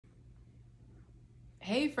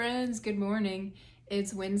Hey friends, good morning.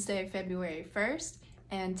 It's Wednesday, February 1st,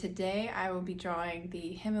 and today I will be drawing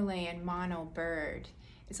the Himalayan Monal bird.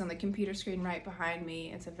 It's on the computer screen right behind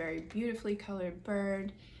me. It's a very beautifully colored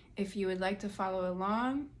bird. If you would like to follow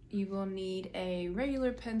along, you will need a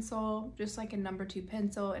regular pencil, just like a number 2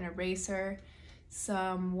 pencil, an eraser,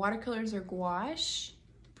 some watercolors or gouache,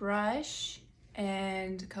 brush,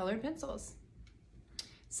 and colored pencils.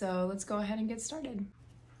 So let's go ahead and get started.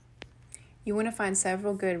 You want to find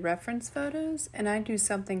several good reference photos, and I do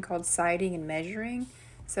something called sighting and measuring.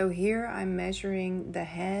 So here I'm measuring the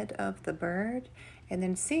head of the bird and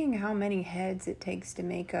then seeing how many heads it takes to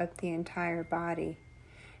make up the entire body.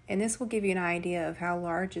 And this will give you an idea of how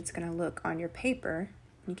large it's going to look on your paper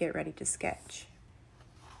when you get ready to sketch.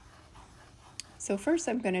 So first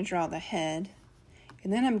I'm going to draw the head,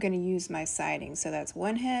 and then I'm going to use my sighting. So that's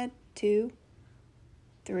 1 head, 2,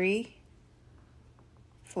 3,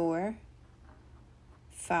 4,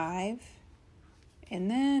 5,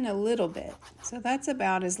 and then a little bit. So that's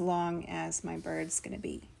about as long as my bird's going to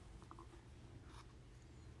be.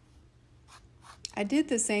 I did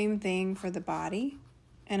the same thing for the body,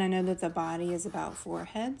 and I know that the body is about 4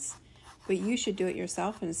 heads, but you should do it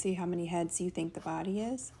yourself and see how many heads you think the body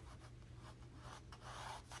is.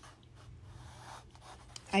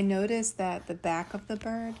 I noticed that the back of the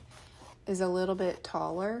bird is a little bit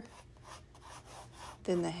taller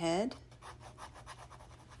than the head.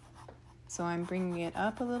 So I'm bringing it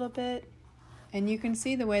up a little bit, and you can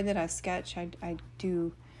see the way that I sketch, I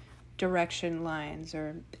do direction lines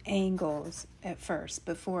or angles at first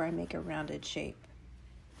before I make a rounded shape.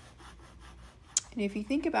 And if you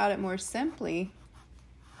think about it more simply,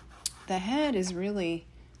 the head is really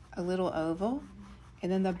a little oval, and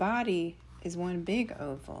then the body is one big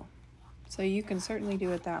oval. So you can certainly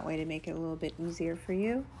do it that way to make it a little bit easier for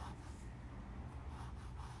you.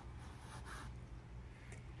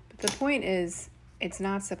 The point is, it's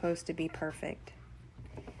not supposed to be perfect.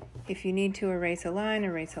 If you need to erase a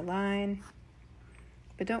line,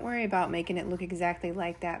 but don't worry about making it look exactly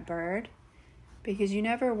like that bird, because you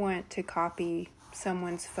never want to copy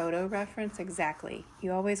someone's photo reference exactly.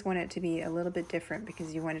 You always want it to be a little bit different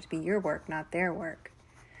because you want it to be your work, not their work.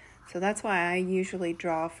 So that's why I usually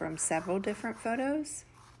draw from several different photos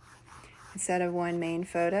instead of one main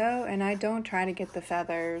photo, and I don't try to get the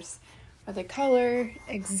feathers or the color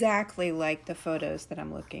exactly like the photos that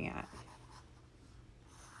I'm looking at.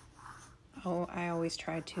 Oh, I always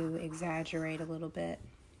try to exaggerate a little bit.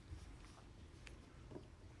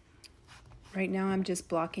 Right now I'm just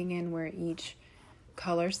blocking in where each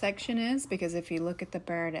color section is, because if you look at the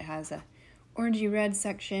bird, it has a orangey red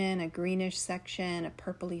section, a greenish section, a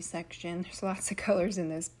purpley section. There's lots of colors in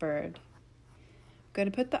this bird. I'm going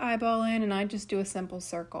to put the eyeball in, and I just do a simple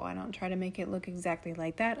circle. I don't try to make it look exactly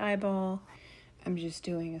like that eyeball. I'm just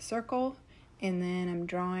doing a circle, and then I'm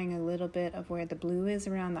drawing a little bit of where the blue is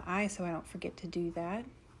around the eye so I don't forget to do that.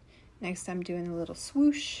 Next I'm doing a little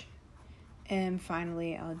swoosh, and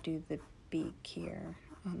finally I'll do the beak here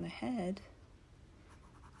on the head,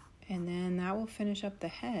 and then that will finish up the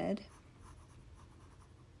head.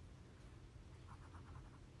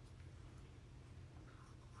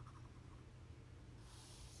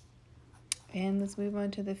 And let's move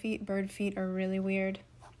on to the feet. Bird feet are really weird.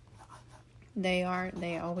 They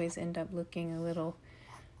always end up looking a little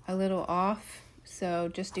off.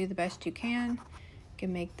 So just do the best you can. You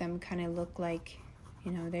can make them kind of look like,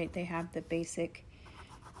 they have the basic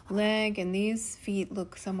leg, and these feet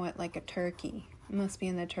look somewhat like a turkey. It must be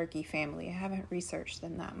in the turkey family. I haven't researched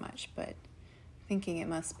them that much, but thinking it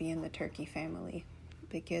must be in the turkey family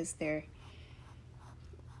because their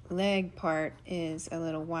leg part is a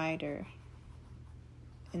little wider.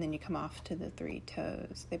 And then you come off to the 3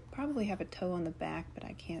 toes. They probably have a toe on the back, but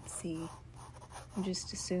I can't see. I'm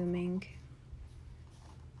just assuming.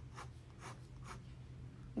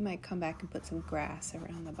 We might come back and put some grass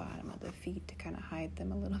around the bottom of the feet to kind of hide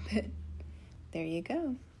them a little bit. There you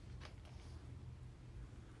go.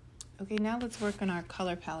 Okay, now let's work on our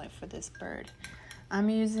color palette for this bird. I'm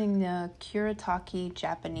using the Kuretake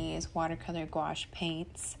Japanese watercolor gouache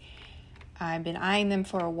paints. I've been eyeing them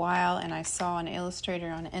for a while, and I saw an illustrator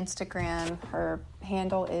on Instagram. Her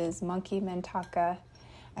handle is Monkey Mentaka.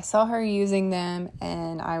 I saw her using them,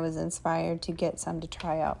 and I was inspired to get some to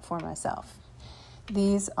try out for myself.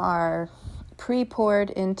 These are pre-poured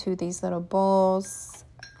into these little bowls,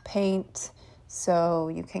 paint, so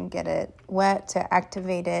you can get it wet to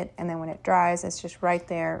activate it, and then when it dries, it's just right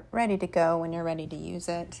there, ready to go when you're ready to use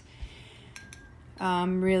it.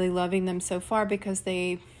 I'm really loving them so far because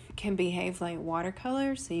they can behave like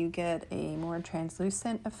watercolors, so you get a more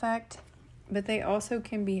translucent effect. but they also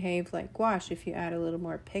can behave like gouache if you add a little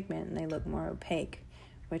more pigment and they look more opaque,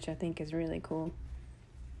 which I think is really cool.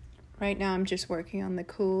 Right now I'm just working on the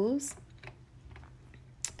cools.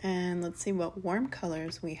 And let's see what warm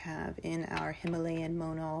colors we have in our Himalayan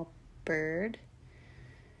Monal bird.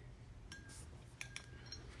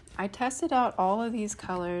 I tested out all of these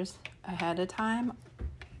colors ahead of time,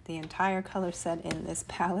 the entire color set in this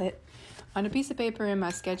palette, on a piece of paper in my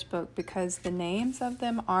sketchbook, because the names of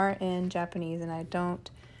them are in Japanese and I don't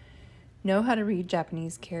know how to read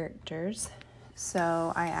Japanese characters.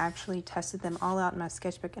 So I actually tested them all out in my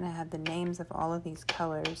sketchbook and I have the names of all of these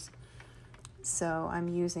colors. So I'm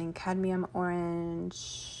using cadmium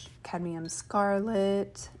orange, cadmium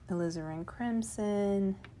scarlet, alizarin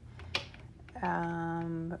crimson,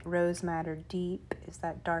 rose madder deep is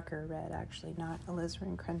that darker red, actually, not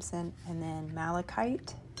alizarin crimson, and then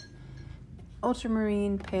malachite,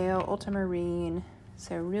 ultramarine pale, ultramarine,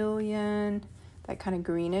 cerulean, that kind of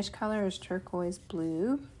greenish color is turquoise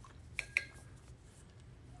blue.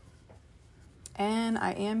 And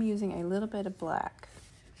I am using a little bit of black.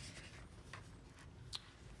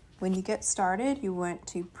 When you get started, you want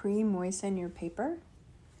to pre-moisten your paper.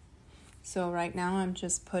 So right now I'm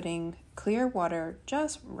just putting clear water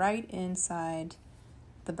just right inside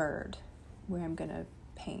the bird where I'm gonna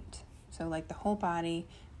paint. So like the whole body,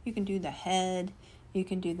 you can do the head, you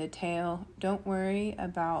can do the tail. Don't worry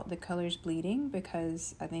about the colors bleeding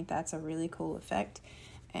because I think that's a really cool effect.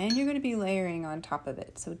 And you're gonna be layering on top of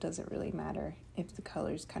it, so it doesn't really matter if the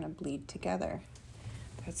colors kind of bleed together.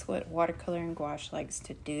 That's what watercolor and gouache likes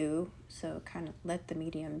to do, so kind of let the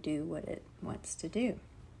medium do what it wants to do.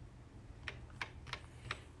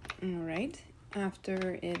 All right,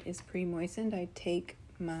 after it is pre-moistened, I take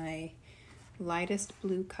my lightest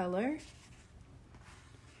blue color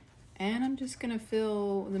and I'm just gonna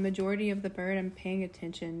fill the majority of the bird. I'm paying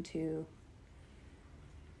attention to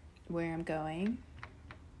where I'm going.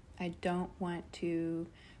 I don't want to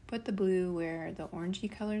put the blue where the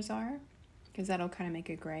orangey colors are, because that'll kind of make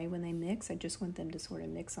a gray when they mix. I just want them to sort of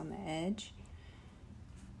mix on the edge.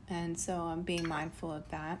 And so I'm being mindful of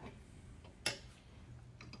that.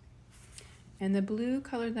 And the blue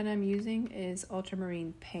color that I'm using is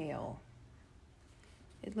ultramarine pale.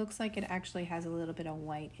 It looks like it actually has a little bit of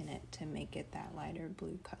white in it to make it that lighter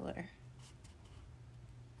blue color.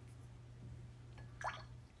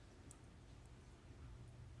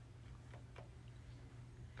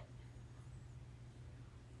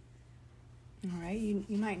 All right, you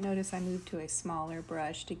might notice I moved to a smaller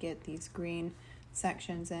brush to get these green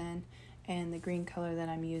sections in, and the green color that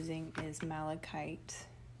I'm using is malachite.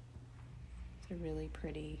 It's a really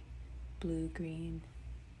pretty blue-green.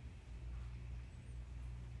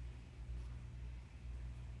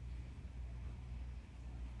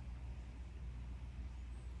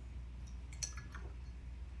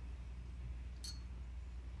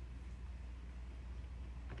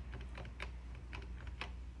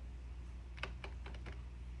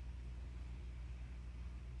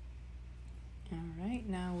 All right,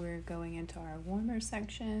 now we're going into our warmer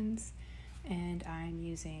sections, and I'm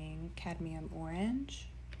using cadmium orange.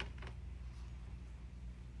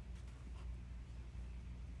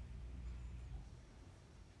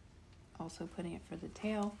 Also putting it for the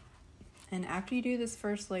tail. And after you do this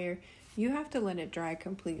first layer, you have to let it dry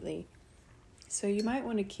completely. So you might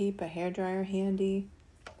want to keep a hairdryer handy,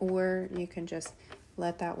 or you can just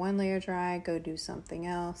let that one layer dry, go do something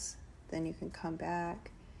else, then you can come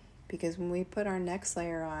back. Because when we put our next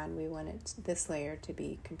layer on, we want this layer to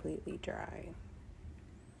be completely dry.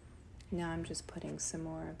 Now I'm just putting some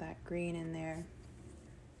more of that green in there.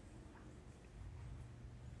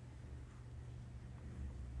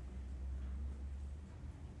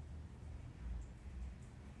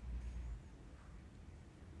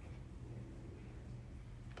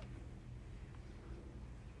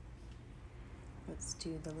 Let's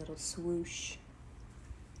do the little swoosh.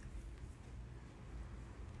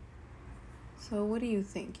 So what do you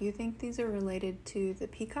think? You think these are related to the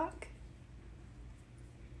peacock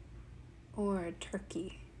or a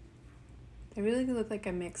turkey? They really look like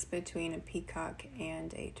a mix between a peacock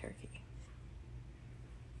and a turkey.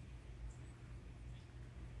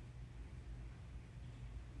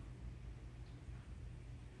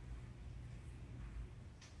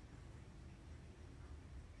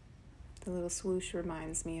 The little swoosh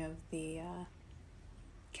reminds me of the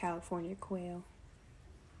California quail.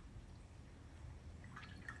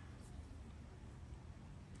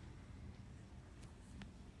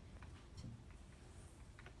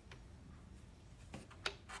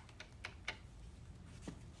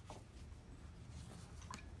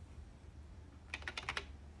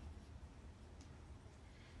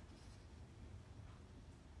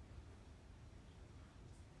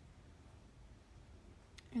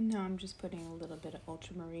 Now I'm just putting a little bit of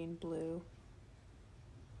ultramarine blue.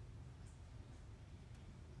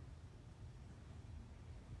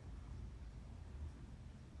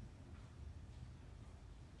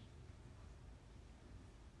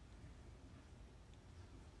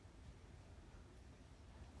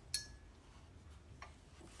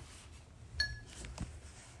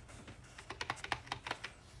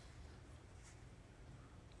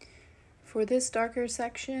 For this darker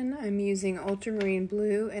section, I'm using ultramarine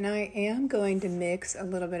blue, and I am going to mix a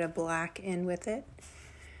little bit of black in with it.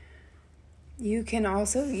 You can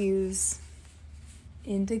also use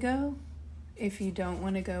indigo if you don't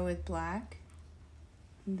want to go with black.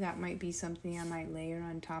 That might be something I might layer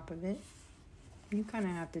on top of it. You kind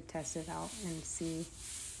of have to test it out and see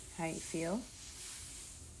how you feel.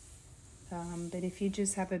 But if you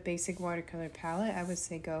just have a basic watercolor palette, I would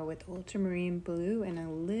say go with ultramarine blue and a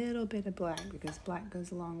little bit of black, because black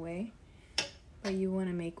goes a long way. But you want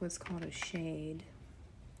to make what's called a shade,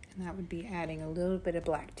 and that would be adding a little bit of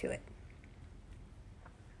black to it.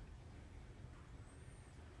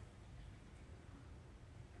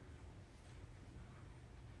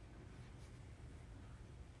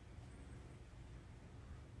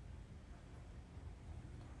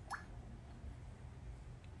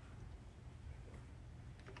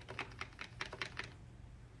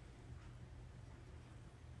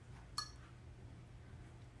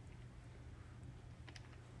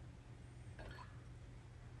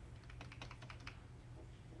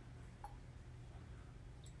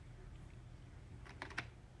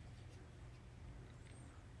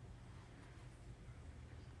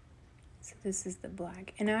 So this is the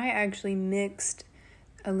black, and I actually mixed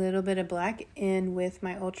a little bit of black in with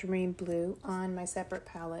my ultramarine blue on my separate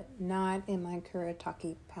palette, not in my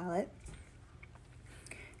Kuretake palette.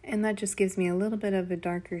 And that just gives me a little bit of a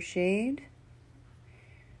darker shade.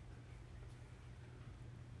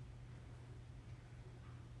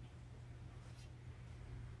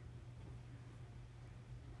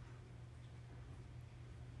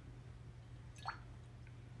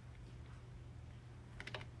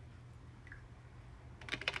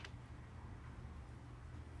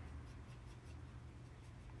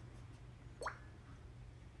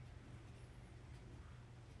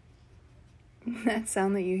 That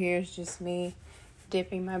sound that you hear is just me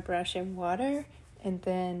dipping my brush in water and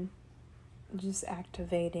then just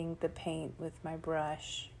activating the paint with my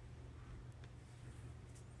brush.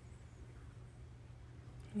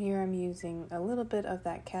 Here I'm using a little bit of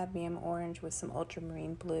that cadmium orange with some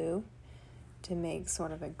ultramarine blue to make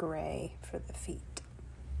sort of a gray for the feet.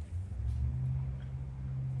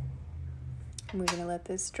 And we're going to let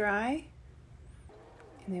this dry,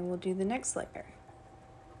 and then we'll do the next layer.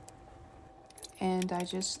 And I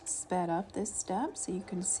just sped up this step so you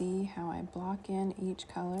can see how I block in each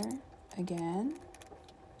color again.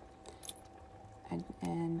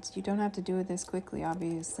 And you don't have to do it this quickly,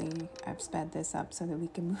 obviously. I've sped this up so that we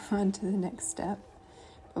can move on to the next step.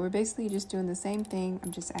 But we're basically just doing the same thing.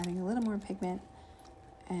 I'm just adding a little more pigment,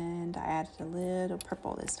 and I added a little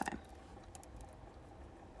purple this time.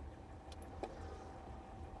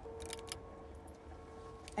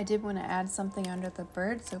 I did want to add something under the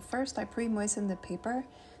bird, so first I pre-moistened the paper,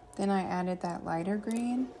 then I added that lighter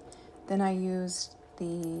green, then I used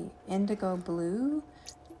the indigo blue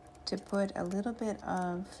to put a little bit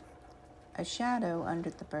of a shadow under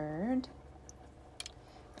the bird,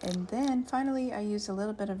 and then finally I used a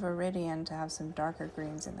little bit of iridium to have some darker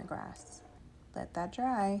greens in the grass. Let that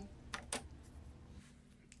dry.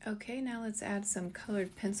 Okay, now let's add some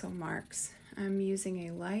colored pencil marks. I'm using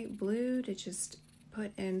a light blue to just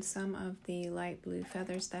put in some of the light blue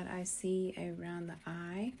feathers that I see around the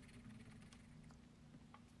eye.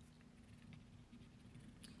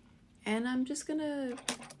 And I'm just gonna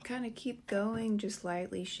kind of keep going, just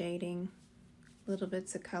lightly shading little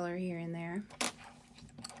bits of color here and there.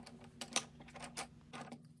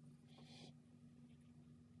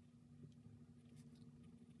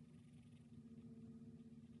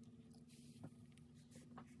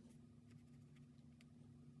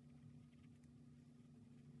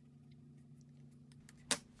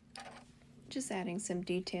 Just adding some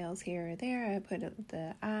details here or there. I put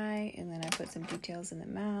the eye, and then I put some details in the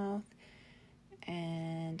mouth,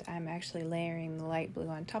 and I'm actually layering the light blue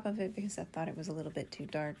on top of it because I thought it was a little bit too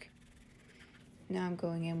dark. Now I'm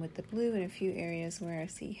going in with the blue in a few areas where I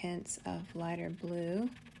see hints of lighter blue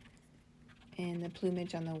in the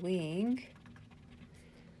plumage on the wing.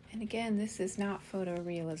 And again, this is not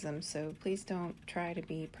photorealism, so please don't try to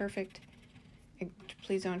be perfect.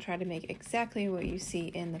 Please don't try to make exactly what you see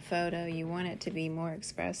in the photo. You want it to be more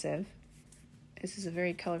expressive. This is a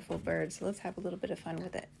very colorful bird, so let's have a little bit of fun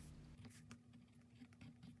with it.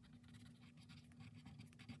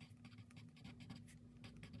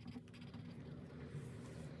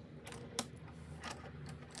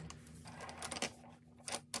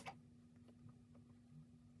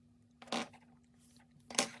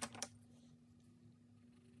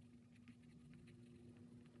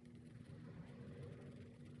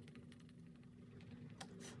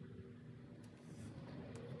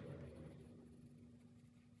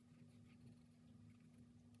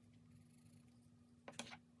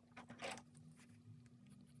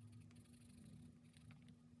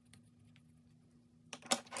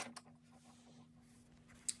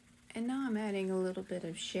 And now I'm adding a little bit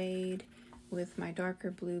of shade with my darker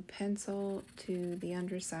blue pencil to the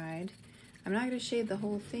underside. I'm not going to shade the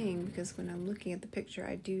whole thing because when I'm looking at the picture,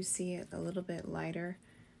 I do see it a little bit lighter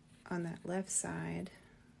on that left side.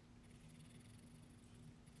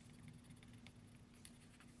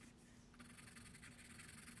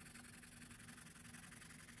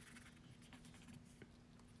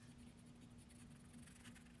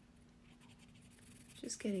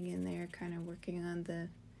 Just getting in there, kind of working on the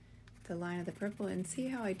line of the purple, and see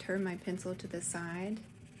how I turn my pencil to the side?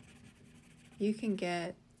 You can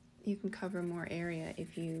cover more area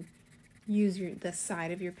if you use the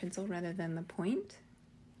side of your pencil rather than the point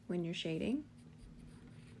when you're shading.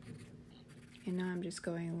 And now I'm just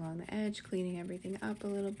going along the edge, cleaning everything up a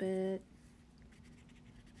little bit.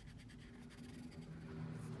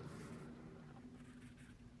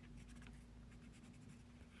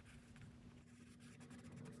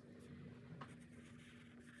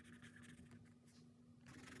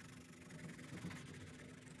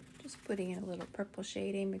 Just putting in a little purple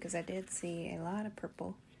shading because I did see a lot of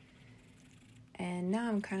purple. And now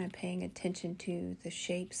I'm kind of paying attention to the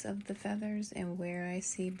shapes of the feathers and where I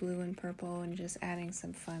see blue and purple, and just adding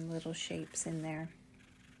some fun little shapes in there.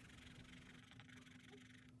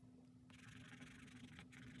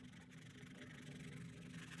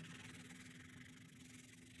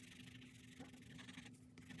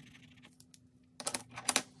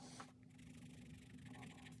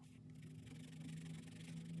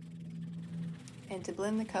 And to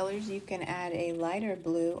blend the colors, you can add a lighter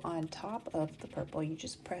blue on top of the purple. You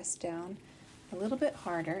just press down a little bit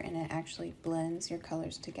harder and it actually blends your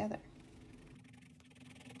colors together.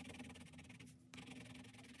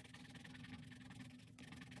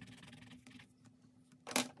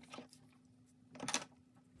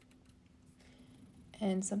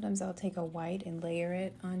 And sometimes I'll take a white and layer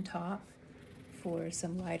it on top for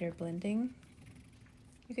some lighter blending.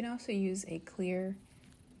 You can also use a clear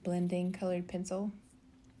blending colored pencil.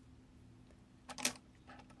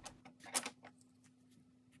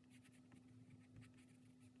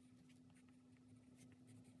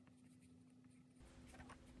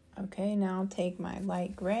 Okay, now I'll take my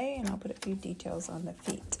light gray and I'll put a few details on the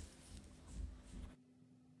feet.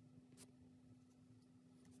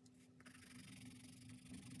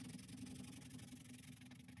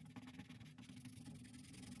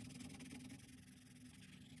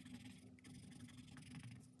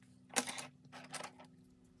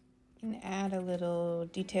 And add a little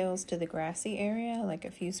details to the grassy area, like a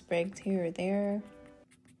few sprigs here or there.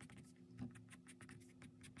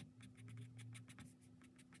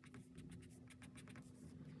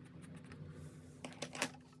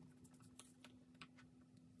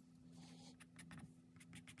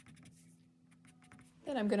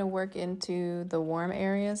 Then I'm going to work into the warm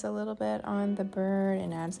areas a little bit on the bird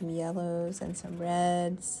and add some yellows and some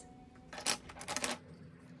reds.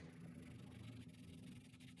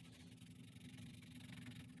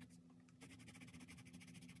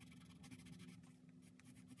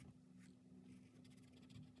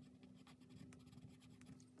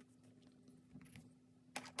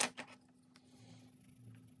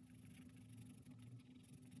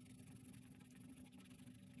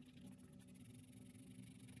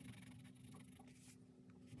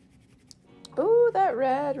 Ooh, that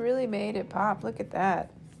red really made it pop. Look at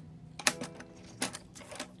that.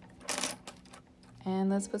 And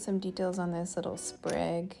let's put some details on this little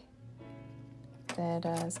sprig that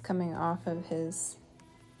is coming off of his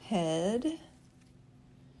head.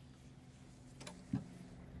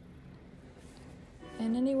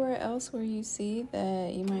 And anywhere else where you see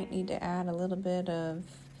that you might need to add a little bit of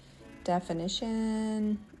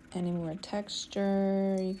definition, any more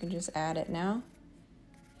texture, you can just add it now,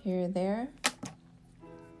 here or there.